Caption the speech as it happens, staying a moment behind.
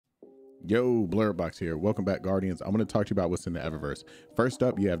Yo, Blurbox here. Welcome back, Guardians. I'm going to talk to you about what's in the Eververse. First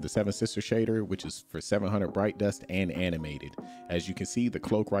up, you have the Seven Sister shader, which is for 700 bright dust and animated. As you can see, the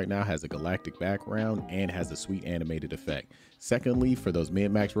cloak right now has a galactic background and has a sweet animated effect. Secondly, for those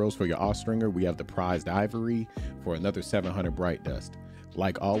min-max rolls for your Austringer, we have the prized ivory for another 700 bright dust.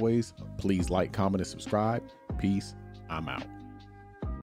 Like always, please like, comment, and subscribe. Peace. I'm out.